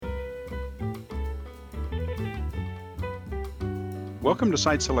Welcome to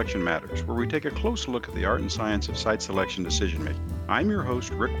Site Selection Matters, where we take a close look at the art and science of site selection decision making. I'm your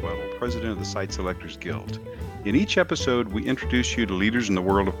host, Rick Weddle, president of the Site Selectors Guild. In each episode, we introduce you to leaders in the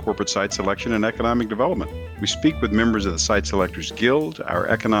world of corporate site selection and economic development. We speak with members of the Site Selectors Guild, our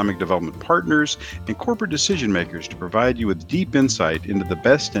economic development partners, and corporate decision makers to provide you with deep insight into the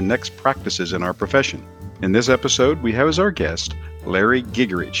best and next practices in our profession. In this episode, we have as our guest Larry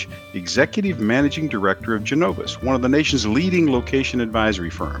Gigerich, Executive Managing Director of Genovis, one of the nation's leading location advisory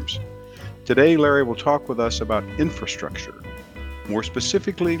firms. Today, Larry will talk with us about infrastructure. More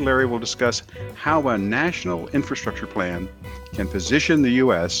specifically, Larry will discuss how a national infrastructure plan can position the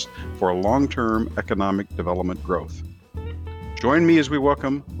U.S. for long-term economic development growth. Join me as we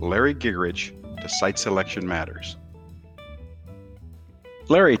welcome Larry Gigerich to Site Selection Matters.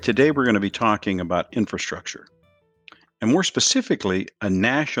 Larry, today we're going to be talking about infrastructure, and more specifically, a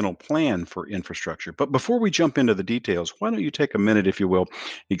national plan for infrastructure. But before we jump into the details, why don't you take a minute, if you will,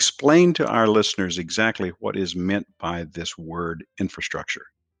 explain to our listeners exactly what is meant by this word infrastructure.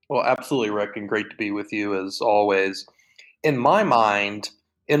 Well, absolutely, Rick, and great to be with you as always. In my mind,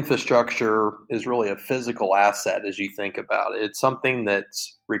 infrastructure is really a physical asset as you think about it. It's something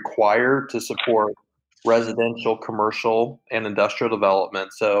that's required to support residential, commercial, and industrial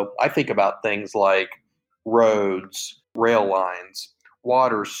development. So I think about things like roads, rail lines,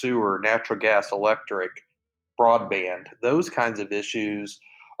 water, sewer, natural gas, electric, broadband. Those kinds of issues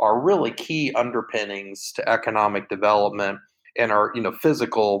are really key underpinnings to economic development and are,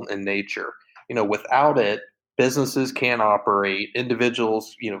 physical in nature. Without it, businesses can't operate,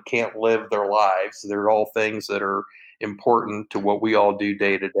 individuals, can't live their lives. They're all things that are important to what we all do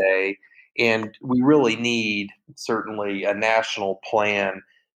day to day. And we really need certainly a national plan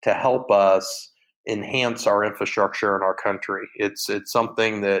to help us enhance our infrastructure in our country. It's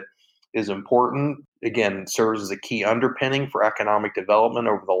something that is important. Again, serves as a key underpinning for economic development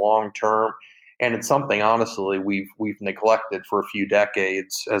over the long term. And it's something, honestly, we've neglected for a few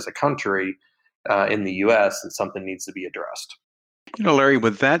decades as a country in the U.S. That something needs to be addressed. Larry,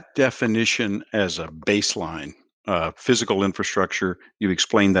 with that definition as a baseline, physical infrastructure, you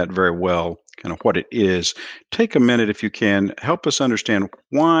explained that very well, kind of what it is. Take a minute, if you can, help us understand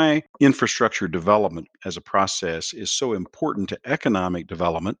why infrastructure development as a process is so important to economic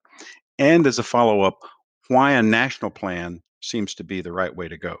development, and as a follow-up, why a national plan seems to be the right way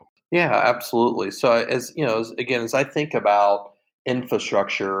to go. Yeah, absolutely. So as I think about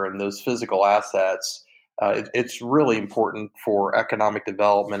infrastructure and those physical assets, it's really important for economic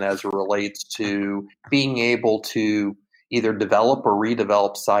development as it relates to being able to either develop or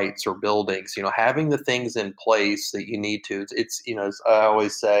redevelop sites or buildings. Having the things in place that you need to. As I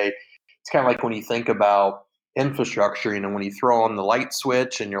always say, it's kind of like when you think about infrastructure. When you throw on the light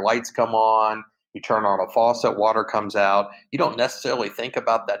switch and your lights come on, you turn on a faucet, water comes out. You don't necessarily think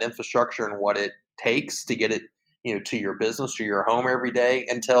about that infrastructure and what it takes to get it, to your business or your home every day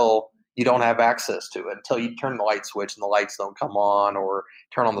until you don't have access to it, until you turn the light switch and the lights don't come on, or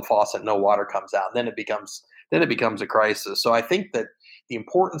turn on the faucet, no water comes out. Then it becomes a crisis. So I think that the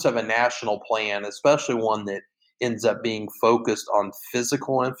importance of a national plan, especially one that ends up being focused on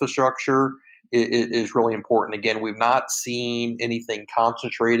physical infrastructure, is really important. Again, we've not seen anything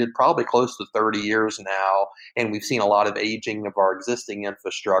concentrated, probably close to 30 years now, and we've seen a lot of aging of our existing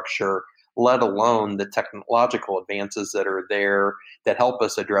infrastructure, let alone the technological advances that are there that help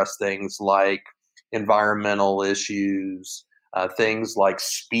us address things like environmental issues, things like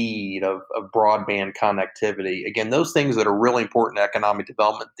speed of broadband connectivity. Again, those things that are really important to economic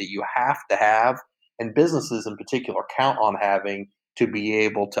development that you have to have, and businesses in particular count on having to be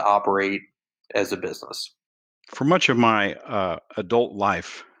able to operate as a business. For much of my adult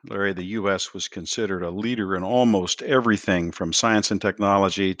life, Larry, the U.S. was considered a leader in almost everything from science and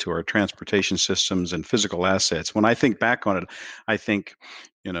technology to our transportation systems and physical assets. When I think back on it, I think,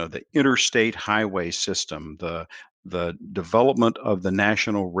 the interstate highway system, the development of the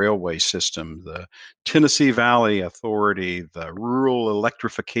national railway system, the Tennessee Valley Authority, the rural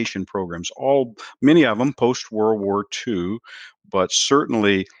electrification programs, many of them post World War II, but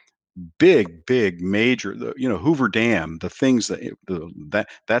certainly big major, Hoover Dam, the things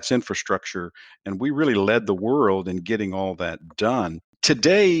that's infrastructure, and we really led the world in getting all that done.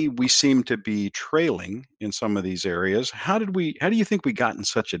 Today we seem to be trailing in some of these areas. How do you think we got in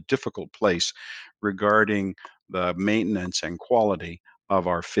such a difficult place regarding the maintenance and quality of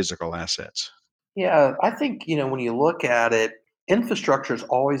our physical assets? Yeah, I think, when you look at it, infrastructure has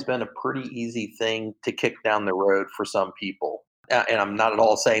always been a pretty easy thing to kick down the road for some people. and I'm not at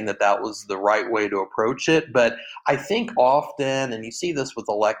all saying that that was the right way to approach it, but I think often, and you see this with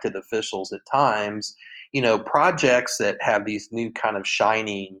elected officials at times, projects that have these new kind of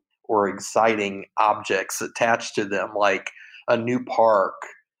shining or exciting objects attached to them, like a new park,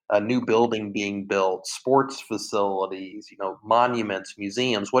 a new building being built, sports facilities, monuments,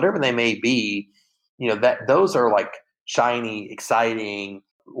 museums, whatever they may be, that those are like shiny, exciting.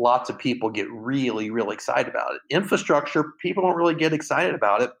 Lots of people get really, really excited about it. Infrastructure, people don't really get excited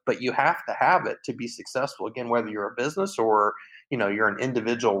about it, but you have to have it to be successful. Again, whether you're a business or you're an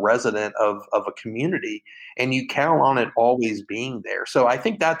individual resident of a community, and you count on it always being there. So I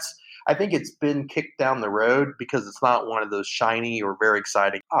think it's been kicked down the road because it's not one of those shiny or very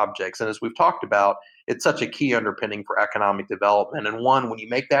exciting objects. And as we've talked about, it's such a key underpinning for economic development. And one, when you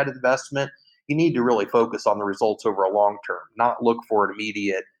make that investment, you need to really focus on the results over a long term, not look for an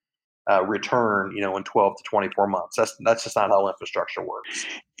immediate return, in 12 to 24 months. That's just not how infrastructure works.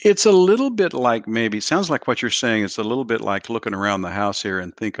 It's a little bit like maybe, sounds like what you're saying is a little bit like looking around the house here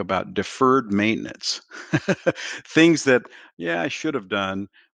and think about deferred maintenance. Things that, yeah, I should have done,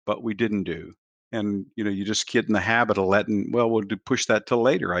 but we didn't do. And, you just get in the habit of letting, well, push that till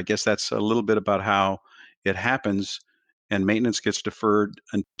later. I guess that's a little bit about how it happens, and maintenance gets deferred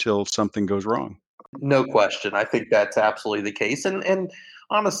until something goes wrong. No question. I think that's absolutely the case. And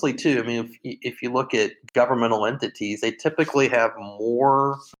honestly, too, I mean, if you look at governmental entities, they typically have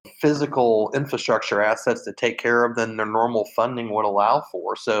more physical infrastructure assets to take care of than their normal funding would allow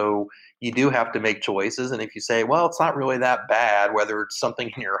for. So you do have to make choices. And if you say, well, it's not really that bad, whether it's something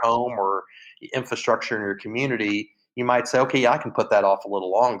in your home or infrastructure in your community, you might say, okay, yeah, I can put that off a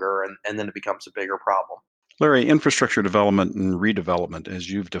little longer. And then it becomes a bigger problem. Larry, infrastructure development and redevelopment, as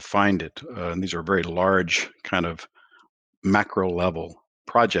you've defined it, and these are very large kind of macro level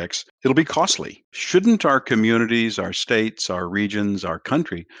projects, it'll be costly. Shouldn't our communities, our states, our regions, our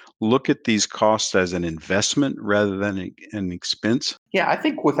country look at these costs as an investment rather than an expense? Yeah, I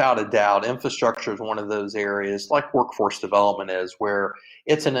think without a doubt, infrastructure is one of those areas, like workforce development is, where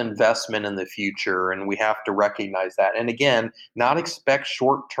it's an investment in the future, and we have to recognize that. And again, not expect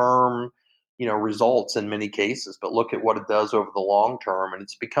short-term, results in many cases, but look at what it does over the long term. And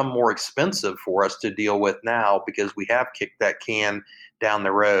it's become more expensive for us to deal with now because we have kicked that can down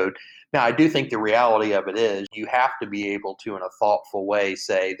the road. Now, I do think the reality of it is you have to be able to, in a thoughtful way,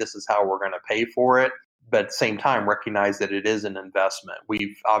 say, this is how we're going to pay for it, but at the same time recognize that it is an investment.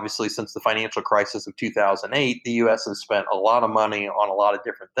 We've obviously, since the financial crisis of 2008, the U.S. has spent a lot of money on a lot of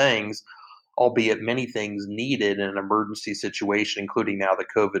different things, albeit many things needed in an emergency situation, including now the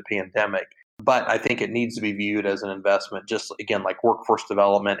COVID pandemic. But I think it needs to be viewed as an investment, just again, like workforce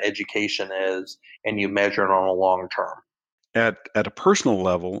development, education is, and you measure it on a long term. At a personal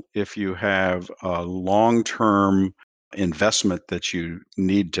level, if you have a long-term investment that you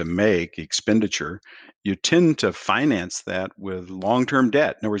need to make, expenditure, you tend to finance that with long-term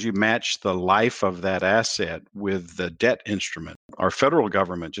debt. In other words, you match the life of that asset with the debt instrument. Our federal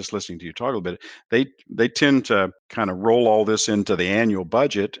government, just listening to you talk a little bit, they tend to kind of roll all this into the annual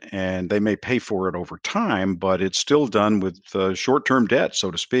budget, and they may pay for it over time, but it's still done with short-term debt,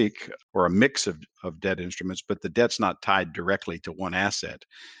 so to speak, or a mix of debt instruments, but the debt's not tied directly to one asset.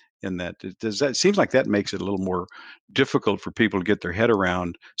 In that, does that seems like that makes it a little more difficult for people to get their head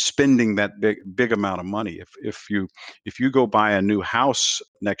around spending that big amount of money. If you go buy a new house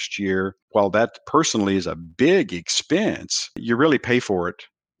next year, while that personally is a big expense, you really pay for it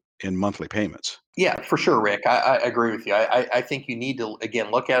in monthly payments. Yeah, for sure, Rick. I agree with you. I think you need to,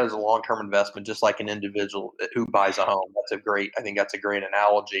 again, look at it as a long term investment, just like an individual who buys a home. I think that's a great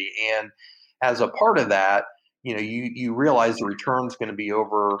analogy. And as a part of that, you realize the return is going to be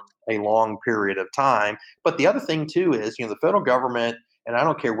over a long period of time. But the other thing too is, the federal government, and I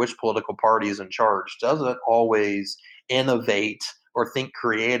don't care which political party is in charge, doesn't always innovate or think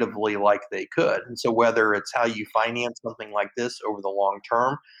creatively like they could. And so whether it's how you finance something like this over the long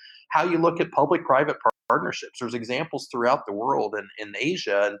term, how you look at public-private partnerships. There's examples throughout the world, and in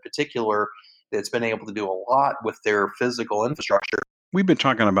Asia in particular, that's been able to do a lot with their physical infrastructure. We've been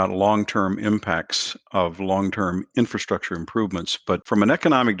talking about long-term impacts of long-term infrastructure improvements, but from an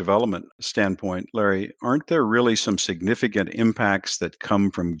economic development standpoint, Larry, aren't there really some significant impacts that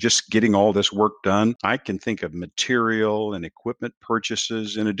come from just getting all this work done? I can think of material and equipment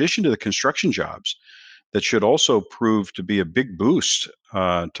purchases in addition to the construction jobs that should also prove to be a big boost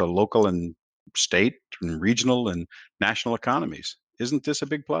to local and state and regional and national economies. Isn't this a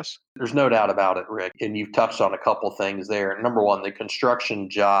big plus? There's no doubt about it, Rick. And you've touched on a couple things there. Number one, the construction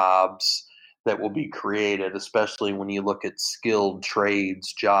jobs that will be created, especially when you look at skilled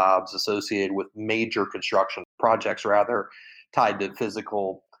trades jobs associated with major construction projects, rather, tied to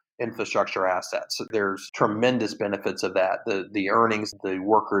physical infrastructure assets. So there's tremendous benefits of that. The earnings the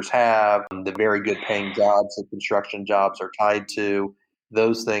workers have, the very good paying jobs that construction jobs are tied to,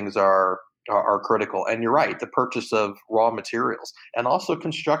 those things are critical. And you're right, the purchase of raw materials and also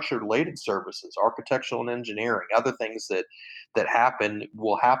construction related services, architectural and engineering, other things that happen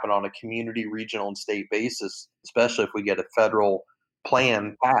will happen on a community, regional, and state basis, especially if we get a federal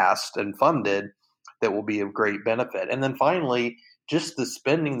plan passed and funded that will be of great benefit. And then finally, just the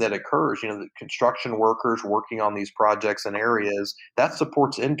spending that occurs, the construction workers working on these projects and areas, that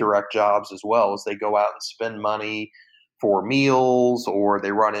supports indirect jobs as well as they go out and spend money for meals or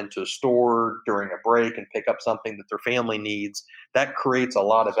they run into a store during a break and pick up something that their family needs. That creates a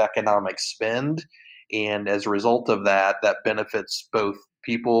lot of economic spend. And as a result of that, that benefits both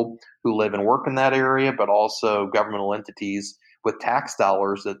people who live and work in that area, but also governmental entities with tax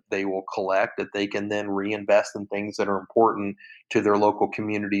dollars that they will collect that they can then reinvest in things that are important to their local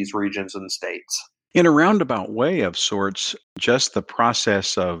communities, regions, and states. In a roundabout way of sorts, just the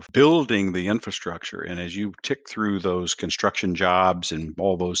process of building the infrastructure, and as you tick through those construction jobs and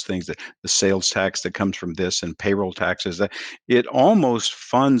all those things, that the sales tax that comes from this and payroll taxes, that it almost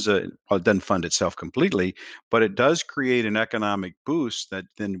funds well, it doesn't fund itself completely, but it does create an economic boost that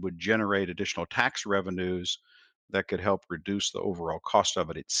then would generate additional tax revenues that could help reduce the overall cost of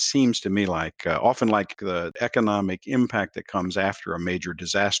it. It seems to me like often like the economic impact that comes after a major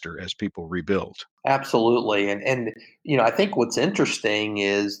disaster as people rebuild. Absolutely. And I think what's interesting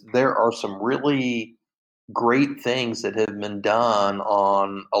is there are some really great things that have been done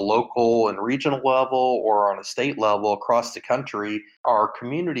on a local and regional level or on a state level across the country. Our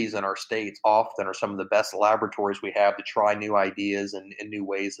communities and our states often are some of the best laboratories we have to try new ideas and new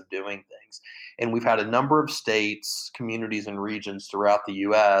ways of doing things. And we've had a number of states, communities, and regions throughout the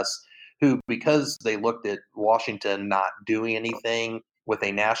US who, because they looked at Washington not doing anything with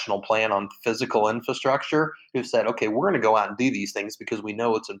a national plan on physical infrastructure, who've said, okay, we're going to go out and do these things because we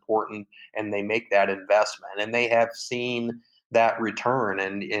know it's important, and they make that investment and they have seen that return.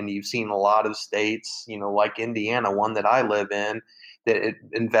 And you've seen a lot of states, like Indiana, one that I live in, that it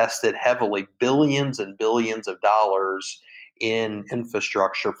invested heavily billions and billions of dollars in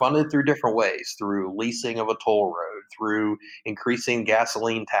infrastructure funded through different ways, through leasing of a toll road, through increasing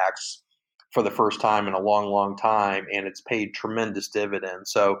gasoline tax for the first time in a long, long time, and it's paid tremendous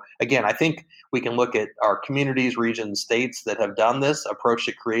dividends. So again, I think we can look at our communities, regions, states that have done this, approached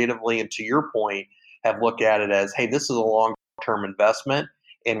it creatively, and to your point, have looked at it as, hey, this is a long-term investment,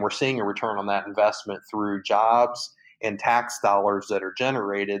 and we're seeing a return on that investment through jobs and tax dollars that are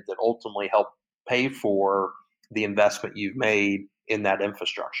generated that ultimately help pay for the investment you've made in that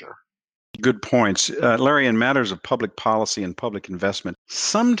infrastructure. Good points. Larry, in matters of public policy and public investment,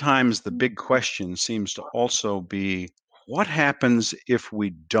 sometimes the big question seems to also be what happens if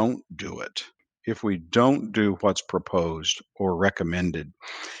we don't do it? If we don't do what's proposed or recommended?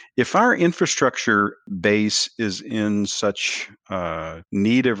 If our infrastructure base is in such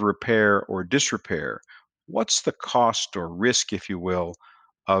need of repair or disrepair, what's the cost or risk, if you will,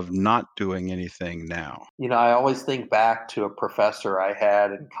 of not doing anything now? I always think back to a professor I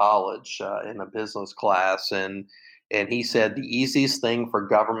had in college in a business class, and he said the easiest thing for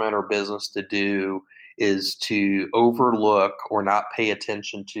government or business to do is to overlook or not pay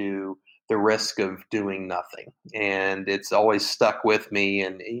attention to the risk of doing nothing. And it's always stuck with me.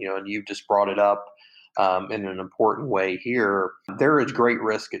 And you've just brought it up in an important way here. There is great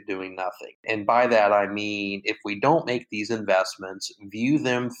risk at doing nothing. And by that, I mean, if we don't make these investments, view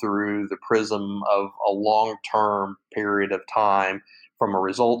them through the prism of a long term period of time from a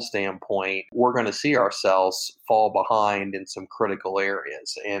result standpoint, we're going to see ourselves fall behind in some critical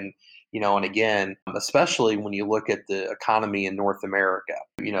areas. And again, especially when you look at the economy in North America,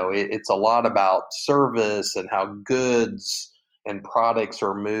 it's a lot about service and how goods and products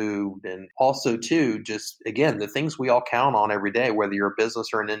are moved. And also, too, just again, the things we all count on every day, whether you're a business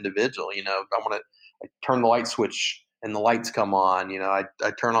or an individual. I want to turn the light switch and the lights come on.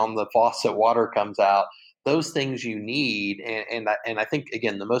 I turn on the faucet, water comes out. Those things you need. And I think,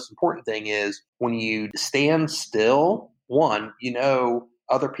 again, the most important thing is when you stand still, one,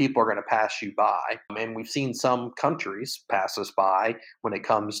 other people are going to pass you by. And we've seen some countries pass us by when it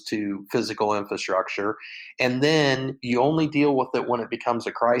comes to physical infrastructure. And then you only deal with it when it becomes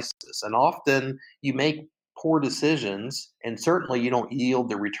a crisis. And often you make poor decisions, and certainly you don't yield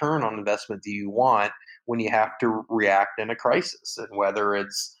the return on investment that you want when you have to react in a crisis. And whether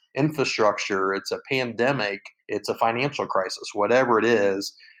it's infrastructure, it's a pandemic, it's a financial crisis, whatever it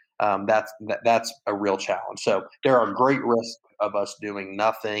is, that's a real challenge. So there are great risks of us doing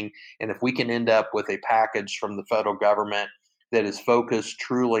nothing. And if we can end up with a package from the federal government that is focused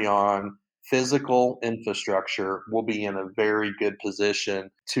truly on physical infrastructure will be in a very good position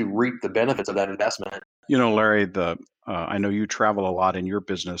to reap the benefits of that investment. Larry, I know you travel a lot in your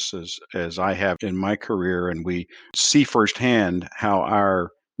business as I have in my career, and we see firsthand how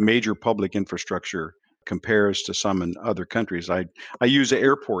our major public infrastructure compares to some in other countries. I use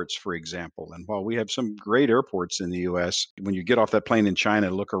airports, for example, and while we have some great airports in the U.S., when you get off that plane in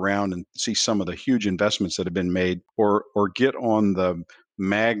China, look around and see some of the huge investments that have been made, or get on the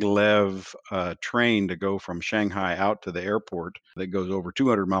maglev train to go from Shanghai out to the airport that goes over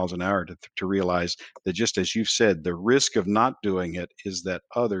 200 miles an hour to realize that, just as you've said, the risk of not doing it is that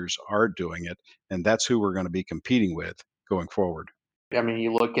others are doing it, and that's who we're going to be competing with going forward. I mean,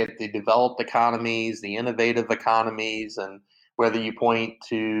 you look at the developed economies, the innovative economies, and whether you point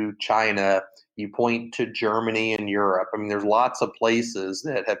to China, you point to Germany and Europe. I mean, there's lots of places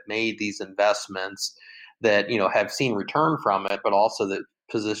that have made these investments that have seen return from it, but also that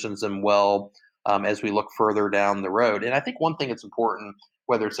positions them well as we look further down the road. And I think one thing that's important,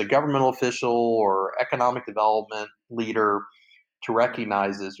 whether it's a governmental official or economic development leader, to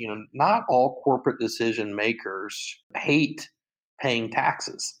recognize is, not all corporate decision makers hate paying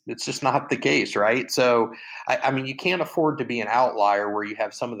taxes. It's just not the case, right? So, I mean, you can't afford to be an outlier where you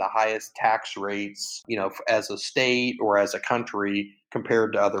have some of the highest tax rates, as a state or as a country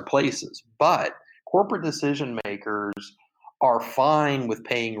compared to other places. But corporate decision makers are fine with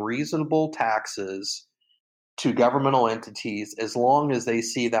paying reasonable taxes to governmental entities as long as they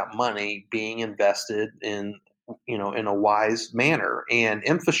see that money being invested in a wise manner. And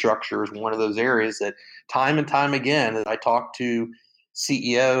infrastructure is one of those areas that time and time again, as I talk to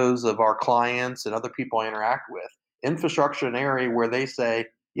CEOs of our clients and other people I interact with, infrastructure is an area where they say,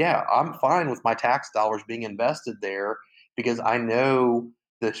 yeah, I'm fine with my tax dollars being invested there because I know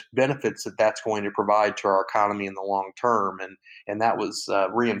the benefits that that's going to provide to our economy in the long term. And that was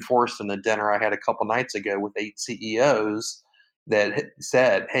reinforced in the dinner I had a couple nights ago with 8 CEOs that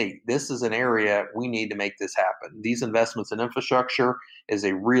said, hey, this is an area we need to make this happen. These investments in infrastructure is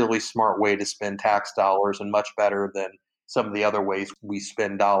a really smart way to spend tax dollars, and much better than some of the other ways we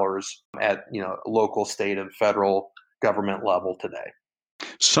spend dollars at local, state, and federal government level today.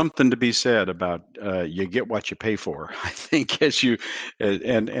 Something to be said about you get what you pay for. I think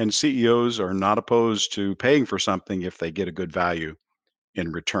and CEOs are not opposed to paying for something if they get a good value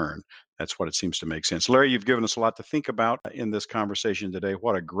in return. That's what it seems to make sense. Larry, you've given us a lot to think about in this conversation today.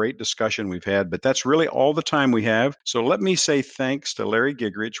 What a great discussion we've had, but that's really all the time we have. So let me say thanks to Larry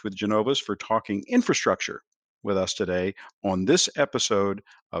Gigrich with Genovas for talking infrastructure with us today on this episode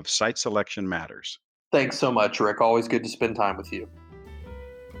of Site Selection Matters. Thanks so much, Rick. Always good to spend time with you.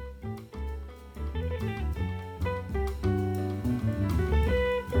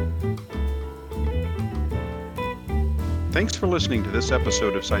 Thanks for listening to this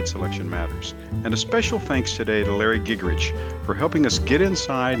episode of Site Selection Matters, and a special thanks today to Larry Gigrich for helping us get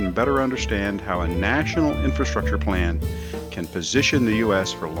inside and better understand how a national infrastructure plan can position the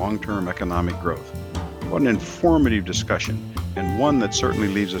U.S. for long-term economic growth. What an informative discussion, and one that certainly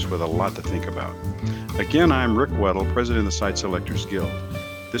leaves us with a lot to think about. Again, I'm Rick Weddle, President of the Site Selectors Guild.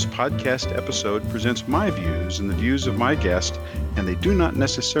 This podcast episode presents my views and the views of my guest, and they do not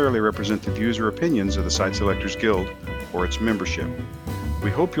necessarily represent the views or opinions of the Site Selectors Guild or its membership. We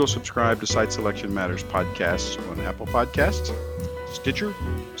hope you'll subscribe to Site Selection Matters podcasts on Apple Podcasts, Stitcher,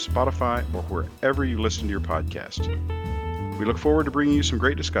 Spotify, or wherever you listen to your podcast. We look forward to bringing you some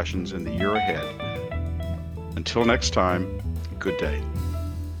great discussions in the year ahead. Until next time, good day.